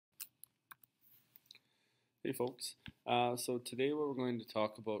Hey folks, so today what we're going to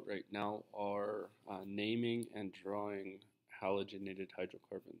talk about right now are naming and drawing halogenated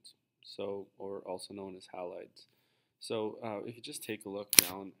hydrocarbons, or also known as halides. So if you just take a look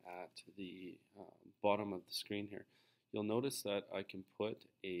down at the bottom of the screen here, you'll notice that I can put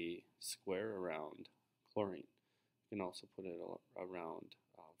a square around chlorine. You can also put it around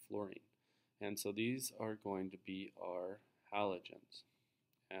fluorine. And so these are going to be our halogens.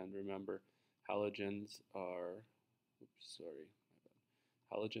 And remember, halogens are, oops, sorry,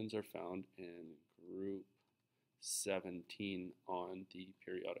 halogens are found in group 17 on the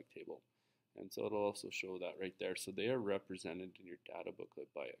periodic table. And so it'll also show that right there. So they are represented in your data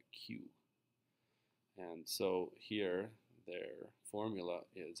booklet by a Q. And so here, their formula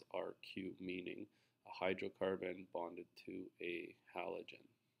is RQ, meaning a hydrocarbon bonded to a halogen.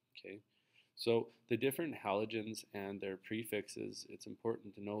 Okay. So the different halogens and their prefixes, it's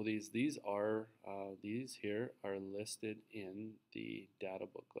important to know these. These here are listed in the data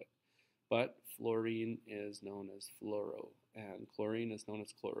booklet. But fluorine is known as fluoro, and chlorine is known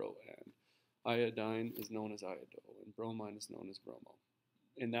as chloro, and iodine is known as iodo, and bromine is known as bromo.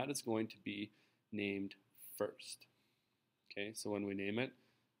 And that is going to be named first. Okay, so when we name it,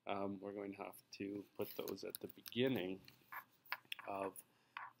 we're going to have to put those at the beginning of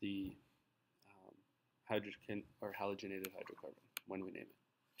the hydrogen or halogenated hydrocarbon when we name it.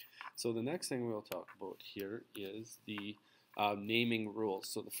 So the next thing we'll talk about here is the naming rules.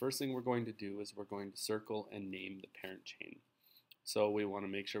 So the first thing we're going to do is we're going to circle and name the parent chain. So we want to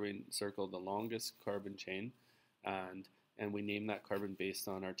make sure we circle the longest carbon chain, and we name that carbon based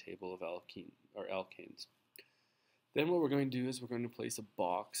on our table of alkanes. Then what we're going to do is we're going to place a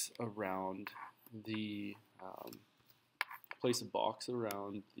box around the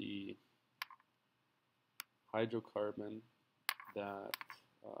hydrocarbon that,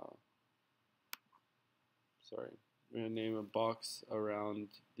 we're going to name a box around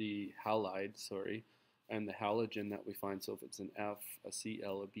the halide, and the halogen that we find. So if it's an F, a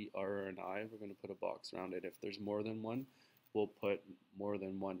Cl, a Br, or an I, we're going to put a box around it. If there's more than one, we'll put more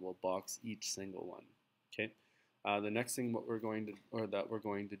than one. We'll box each single one. Okay. The next thing we're going to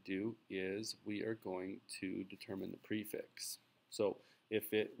do is we are going to determine the prefix. So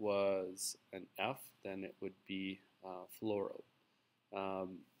if it was an F, then it would be fluoro.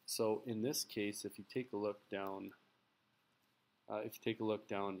 So in this case, if you take a look down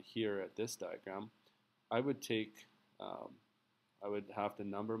here at this diagram, I would have to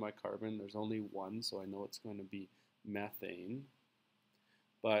number my carbon. There's only one, so I know it's going to be methane.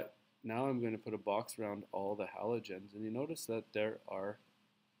 But now I'm going to put a box around all the halogens, and you notice that there are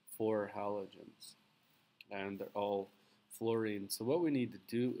 4 halogens, and they're all fluorine. So what we need to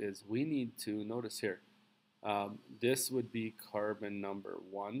do is we need to, notice here, this would be carbon number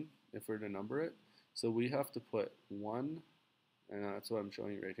 1 if we're to number it. So we have to put 1, and that's what I'm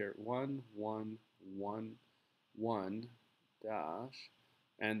showing you right here, 1, 1, 1, 1, dash,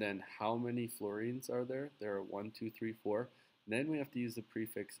 and then how many fluorines are there? There are 1, 2, 3, 4. And then we have to use the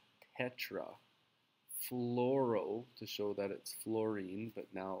prefix tetra fluoro to show that it's fluorine,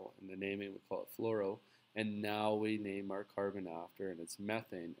 but now in the naming we call it fluoro. And now we name our carbon after, and it's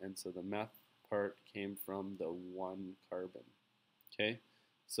methane. And so the meth part came from the 1 carbon. Okay,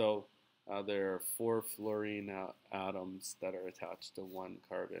 so there are 4 fluorine atoms that are attached to 1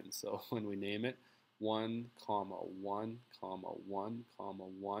 carbon. So when we name it, 1, 1, 1,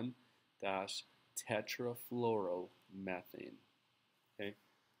 1 dash tetrafluoromethane. Okay,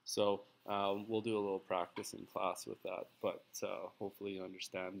 so we'll do a little practice in class with that, but hopefully you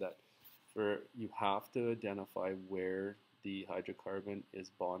understand that you have to identify where the hydrocarbon is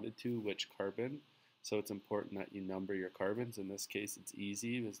bonded to, which carbon. So it's important that you number your carbons. In this case, it's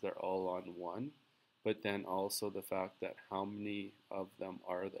easy because they're all on 1, but then also the fact that how many of them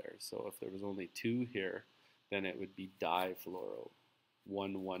are there. So if there was only 2 here, then it would be difluoro,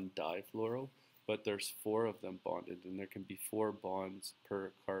 1, 1 difluoro. But there's 4 of them bonded, and there can be 4 bonds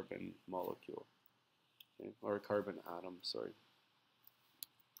per carbon molecule, okay? Or carbon atom, sorry.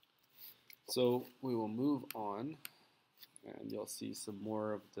 So we will move on, and you'll see some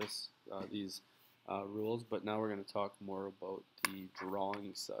more of these rules, but now we're going to talk more about the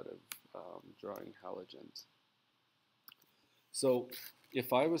drawing set of drawing halogens. So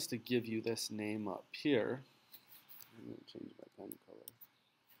if I was to give you this name up here, I'm going to change my pen color.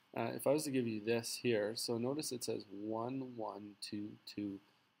 If I was to give you this here, so notice it says 1,1,2,2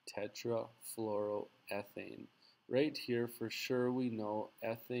 tetrafluoroethane. Right here, for sure, we know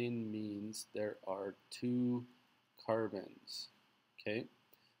ethane means there are 2 carbons. Okay,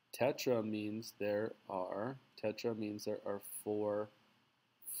 tetra means there are 4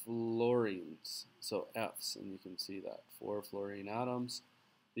 fluorines, so F's, and you can see that 4 fluorine atoms.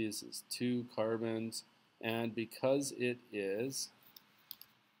 This is 2 carbons, and because it is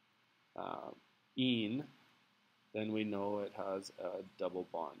ene, then we know it has a double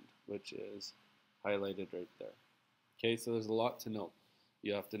bond, which is highlighted right there. Okay, so there's a lot to know.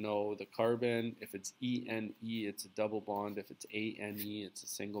 You have to know the carbon. If it's ENE, it's a double bond. If it's ANE, it's a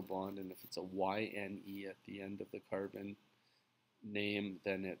single bond. And if it's a YNE at the end of the carbon name,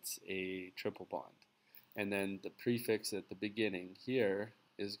 then it's a triple bond. And then the prefix at the beginning here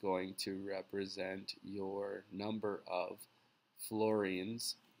is going to represent your number of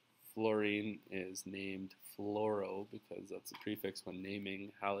fluorines. Fluorine is named fluoro because that's a prefix when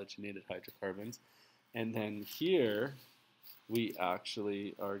naming halogenated hydrocarbons. And then here we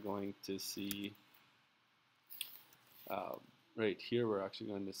actually are going to see, right here we're actually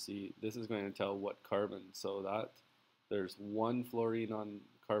going to see, this is going to tell what carbon, so that there's 1 fluorine on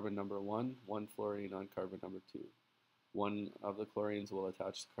carbon number 1, 1 fluorine on carbon number 2. One of the chlorines will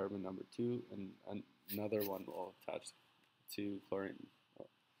attach to carbon number 2, and another one will attach to chlorine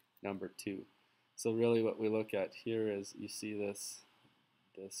number 2. So really what we look at here is, you see this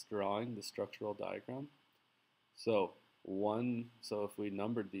drawing, the structural diagram. So if we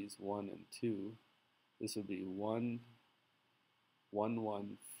numbered these 1 and 2, this would be 1, 1,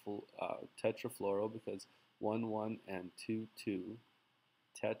 1 tetrafluoro, because 1, 1 and 2, 2,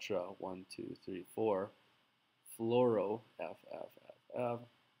 tetra, 1, 2, 3, 4, fluoro, F, F, F, F,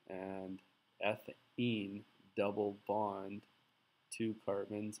 and ethene, double bond, 2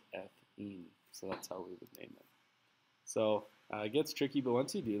 carbons, ethene. So that's how we would name it. So it gets tricky, but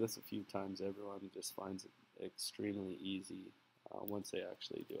once you do this a few times, everyone just finds it extremely easy once they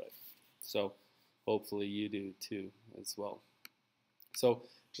actually do it. So hopefully you do too as well. So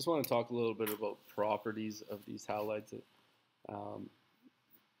just want to talk a little bit about properties of these halides,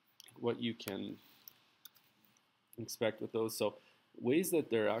 what you can expect with those. So ways that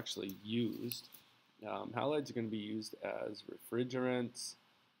they're actually used, halides are going to be used as refrigerants,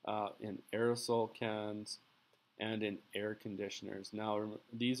 in aerosol cans, and in air conditioners. Now,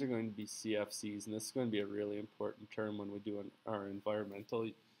 these are going to be CFCs, and this is going to be a really important term when we do our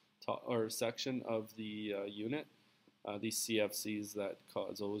environmental section of the unit. These CFCs that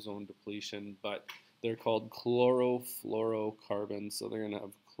cause ozone depletion, but they're called chlorofluorocarbons. So they're going to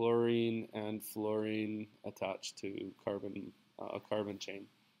have chlorine and fluorine attached to a carbon chain.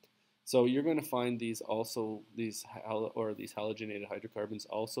 So you're going to find these halogenated hydrocarbons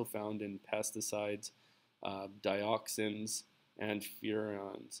also found in pesticides, dioxins, and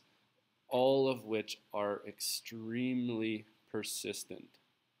furans, all of which are extremely persistent.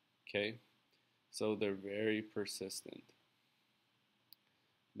 Okay, so they're very persistent.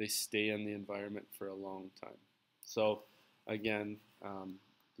 They stay in the environment for a long time. So again,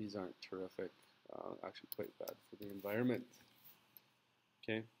 these aren't terrific, actually quite bad for the environment.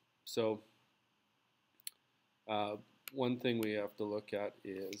 Okay, so one thing we have to look at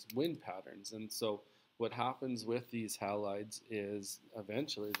is wind patterns. And so what happens with these halides is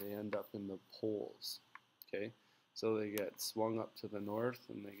eventually they end up in the poles. Okay, so they get swung up to the north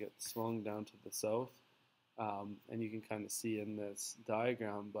and they get swung down to the south. And you can kind of see in this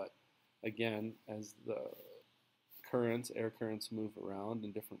diagram, but again, as the air currents move around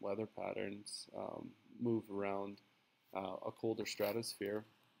and different weather patterns move around a colder stratosphere,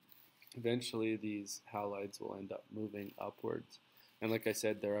 eventually these halides will end up moving upwards. And like I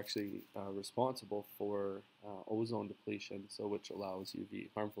said, they're actually responsible for ozone depletion, so which allows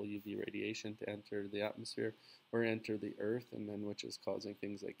harmful UV radiation to enter the atmosphere or enter the earth, and then which is causing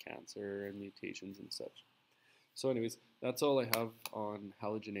things like cancer and mutations and such. So anyways, that's all I have on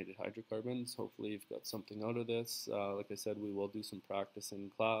halogenated hydrocarbons. Hopefully you've got something out of this. Like I said, we will do some practice in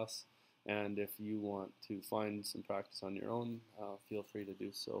class, and if you want to find some practice on your own, feel free to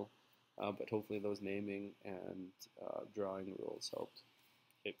do so. But hopefully those naming and drawing rules helped.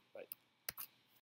 Okay, bye.